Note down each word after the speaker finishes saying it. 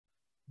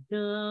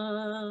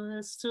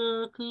just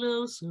a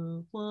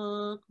closer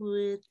walk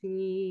with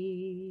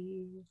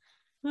thee.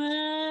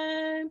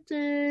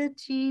 Granted,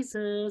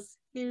 Jesus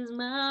is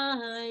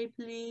my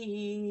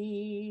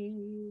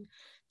plea.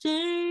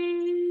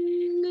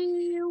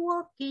 Daily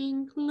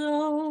walking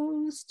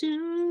close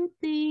to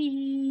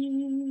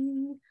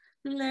thee.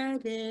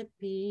 Let it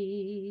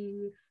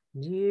be,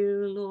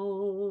 dear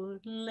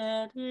Lord,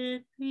 let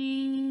it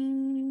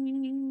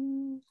be.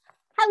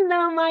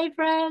 Hello, my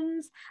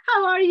friends.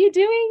 How are you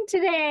doing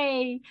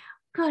today?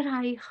 Good,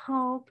 I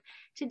hope.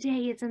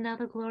 Today is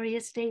another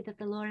glorious day that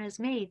the Lord has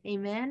made.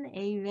 Amen.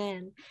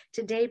 Amen.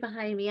 Today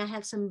behind me, I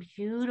have some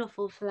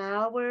beautiful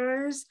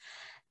flowers.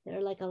 They're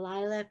like a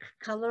lilac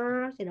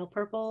color,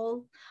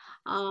 purple.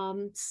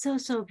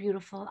 So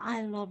beautiful.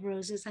 I love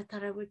roses. I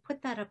thought I would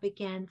put that up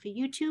again for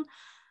you to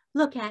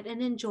look at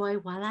and enjoy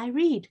while I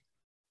read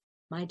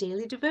my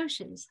daily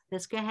devotions.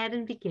 Let's go ahead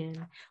and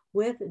begin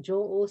with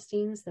Joel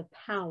Osteen's The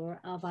Power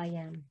of I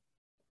Am.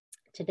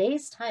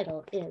 Today's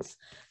title is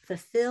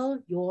Fulfill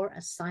Your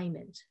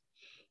Assignment.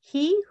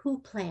 He who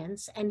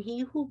plants and he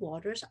who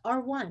waters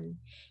are one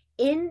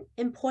in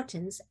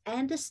importance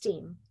and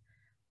esteem,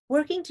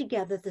 working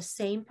together the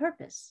same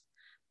purpose,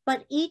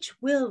 but each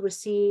will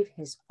receive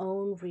his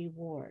own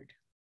reward.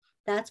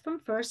 That's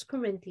from 1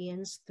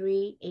 Corinthians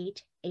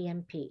 3:8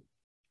 AMP.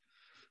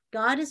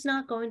 God is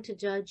not going to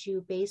judge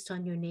you based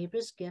on your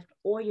neighbor's gift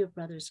or your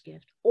brother's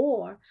gift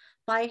or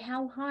by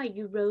how high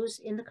you rose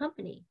in the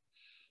company.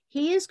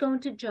 He is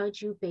going to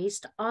judge you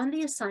based on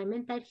the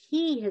assignment that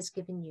he has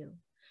given you.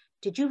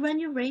 Did you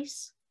run your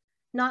race?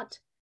 Not,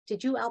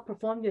 did you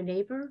outperform your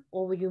neighbor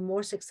or were you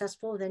more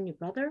successful than your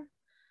brother?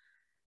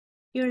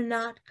 You're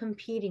not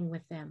competing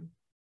with them.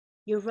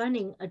 You're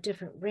running a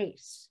different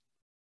race.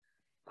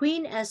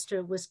 Queen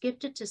Esther was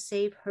gifted to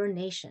save her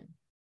nation.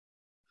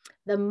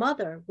 The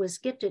mother was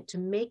gifted to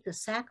make the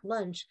sack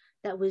lunch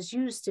that was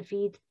used to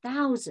feed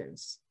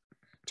thousands.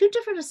 Two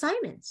different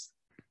assignments,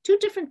 two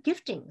different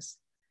giftings.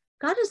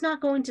 God is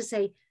not going to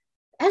say,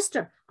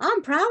 Esther,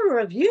 I'm prouder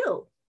of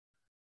you.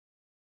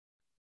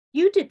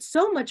 You did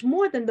so much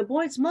more than the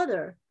boy's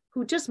mother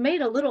who just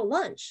made a little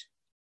lunch.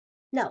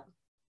 No,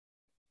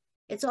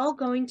 it's all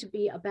going to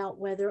be about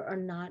whether or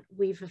not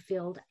we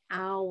fulfilled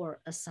our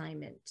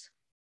assignment.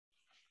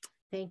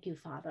 Thank you,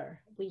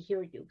 Father. We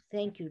hear you.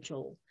 Thank you,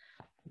 Joel,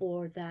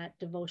 for that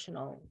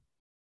devotional.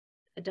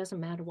 It doesn't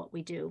matter what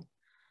we do,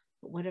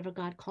 but whatever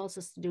God calls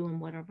us to do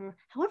and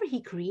however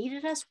he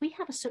created us, we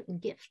have a certain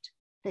gift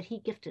that he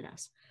gifted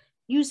us.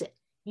 Use it,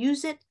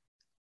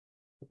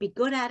 be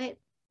good at it,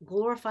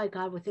 glorify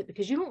God with it,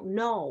 because you don't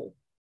know.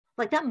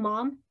 Like that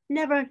mom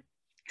never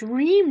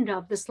dreamed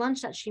of this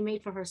lunch that she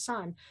made for her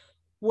son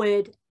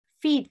would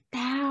feed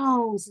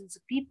thousands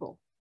of people.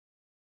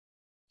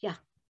 Yeah.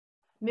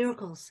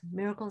 Miracles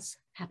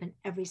happen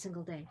every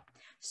single day.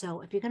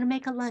 So if you're going to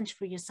make a lunch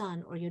for your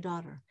son or your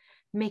daughter,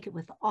 make it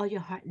with all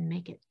your heart and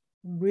make it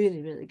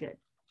really, really good.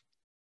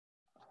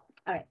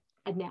 All right.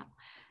 And now,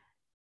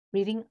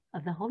 reading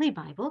of the Holy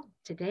Bible.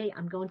 Today,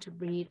 I'm going to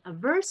read a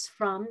verse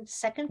from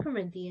 2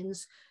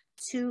 Corinthians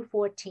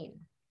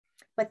 2:14.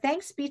 But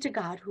thanks be to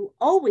God who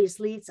always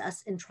leads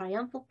us in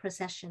triumphal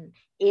procession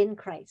in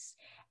Christ,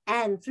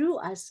 and through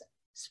us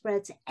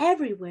spreads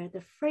everywhere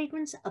the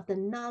fragrance of the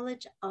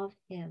knowledge of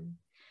him.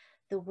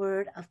 The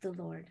word of the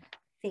Lord.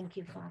 Thank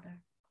you, Father.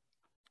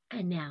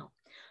 And now,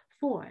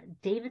 for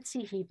David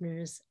C.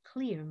 Hebner's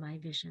Clear My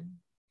Vision.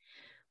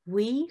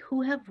 We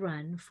who have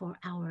run for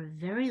our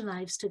very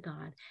lives to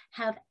God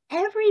have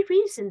every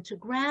reason to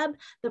grab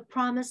the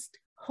promised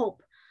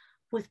hope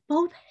with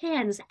both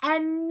hands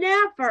and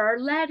never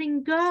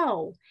letting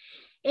go.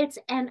 It's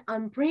an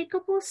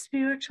unbreakable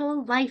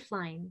spiritual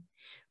lifeline,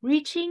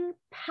 reaching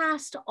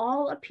past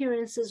all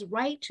appearances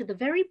right to the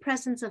very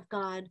presence of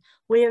God,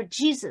 where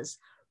Jesus,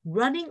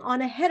 running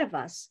on ahead of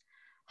us,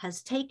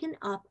 has taken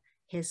up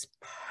his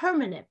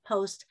permanent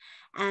post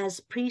as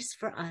priest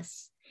for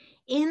us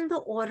in the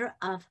order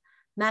of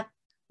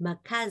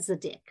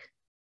Melchizedek.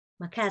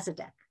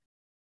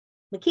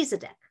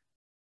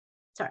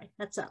 Sorry,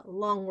 that's a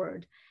long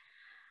word.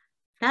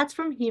 That's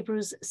from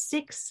Hebrews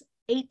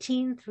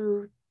 6:18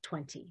 through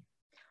 20.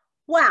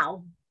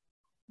 Wow,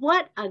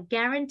 what a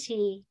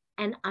guarantee,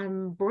 an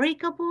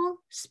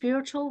unbreakable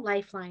spiritual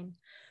lifeline.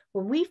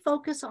 When we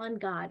focus on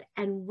God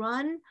and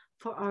run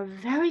for our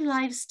very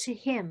lives to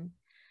him,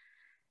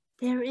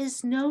 there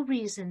is no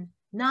reason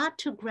not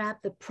to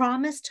grab the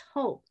promised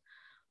hope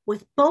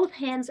with both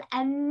hands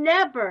and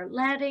never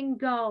letting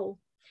go.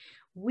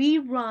 We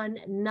run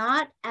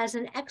not as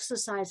an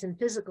exercise in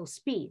physical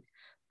speed,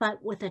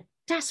 but with a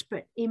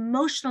desperate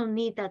emotional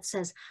need that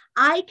says,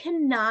 I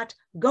cannot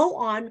go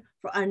on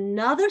for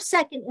another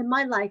second in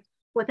my life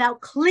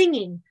without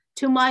clinging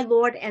to my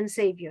Lord and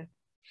Savior.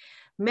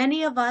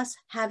 Many of us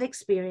have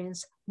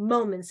experienced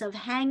moments of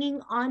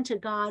hanging on to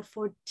God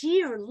for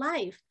dear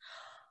life.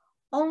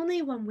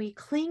 Only when we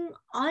cling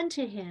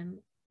onto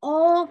him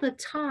all the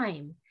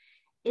time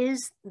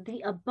is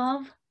the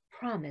above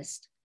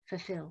promised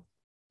fulfilled.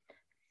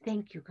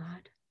 Thank you,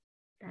 God.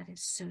 That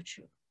is so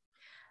true.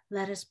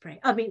 Let us pray.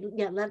 Let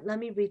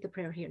me read the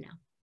prayer here now.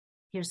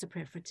 Here's the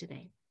prayer for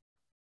today.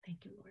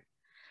 Thank you, Lord.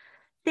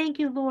 Thank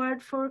you,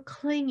 Lord, for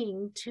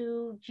clinging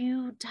to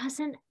you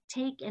doesn't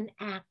take an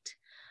act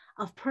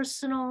of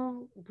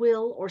personal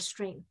will or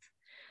strength,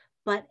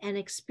 but an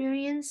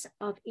experience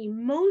of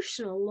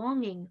emotional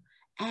longing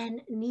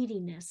and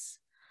neediness.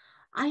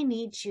 I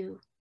need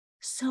you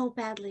so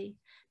badly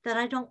that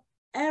I don't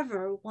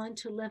ever want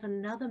to live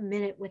another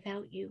minute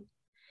without you.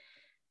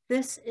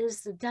 This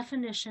is the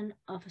definition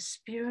of a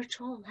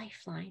spiritual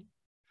lifeline.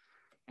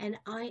 And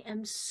I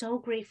am so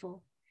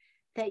grateful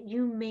that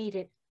you made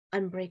it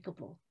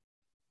unbreakable.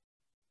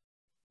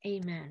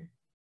 Amen.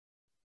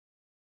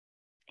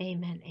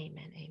 Amen,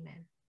 amen,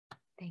 amen.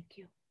 Thank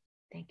you.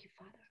 Thank you,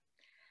 Father.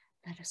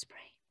 Let us pray.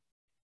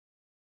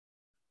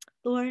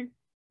 Lord,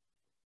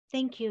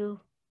 thank you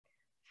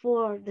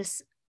for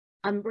this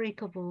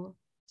unbreakable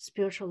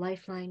spiritual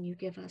lifeline you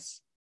give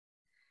us.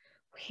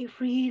 We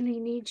really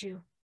need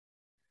you.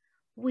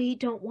 We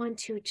don't want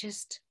to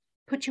just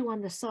put you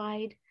on the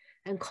side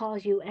and call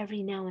you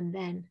every now and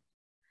then.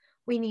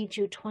 We need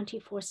you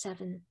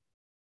 24/7.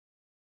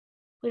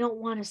 We don't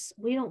want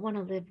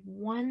to live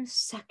 1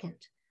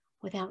 second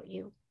without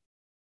you.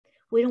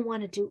 We don't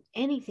want to do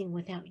anything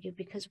without you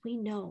because we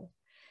know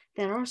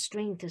that our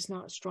strength is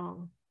not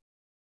strong.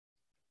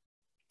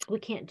 We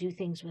can't do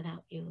things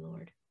without you,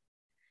 Lord.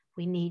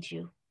 We need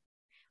you.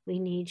 We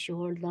need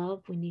your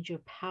love. We need your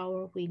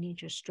power. We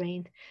need your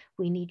strength.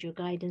 We need your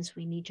guidance.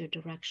 We need your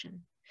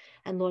direction.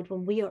 And Lord,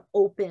 when we are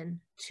open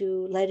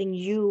to letting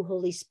you,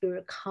 Holy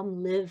Spirit,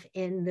 come live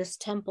in this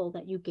temple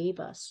that you gave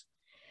us,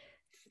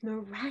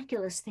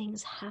 miraculous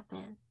things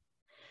happen.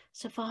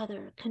 So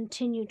Father,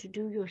 continue to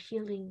do your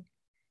healing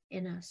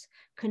in us.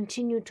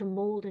 Continue to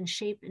mold and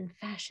shape and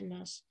fashion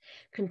us.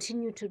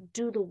 Continue to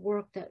do the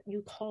work that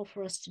you call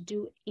for us to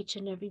do each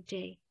and every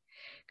day.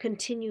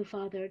 Continue,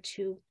 Father,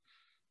 to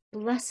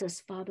bless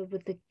us, Father,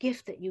 with the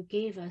gift that you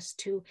gave us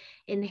to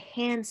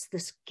enhance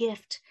this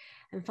gift.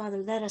 And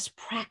Father, let us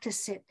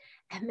practice it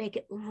and make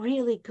it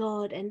really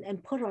good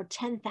and put our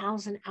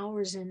 10,000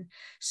 hours in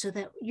so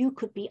that you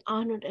could be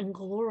honored and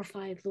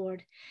glorified,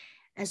 Lord,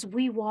 as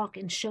we walk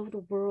and show the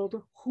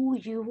world who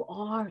you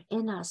are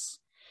in us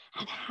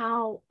and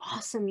how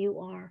awesome you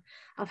are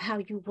of how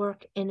you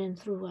work in and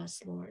through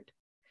us, Lord.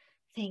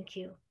 Thank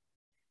you.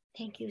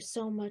 Thank you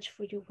so much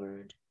for your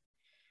word.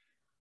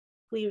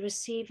 We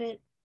receive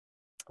it.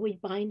 We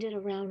bind it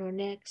around our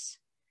necks,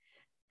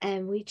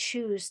 and we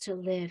choose to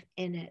live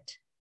in it.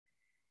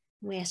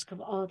 We ask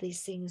of all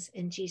these things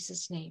in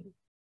Jesus' name.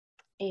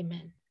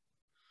 Amen.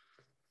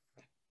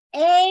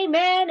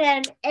 Amen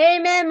and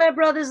amen, my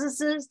brothers and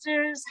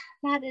sisters.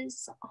 That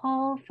is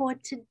all for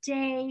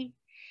today.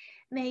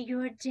 May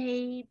your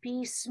day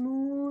be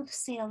smooth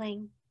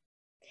sailing.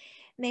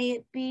 May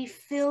it be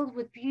filled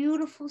with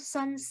beautiful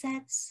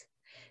sunsets,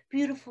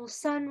 beautiful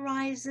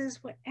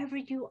sunrises, wherever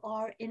you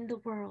are in the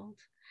world.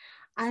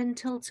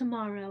 Until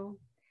tomorrow,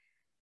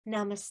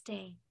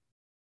 namaste.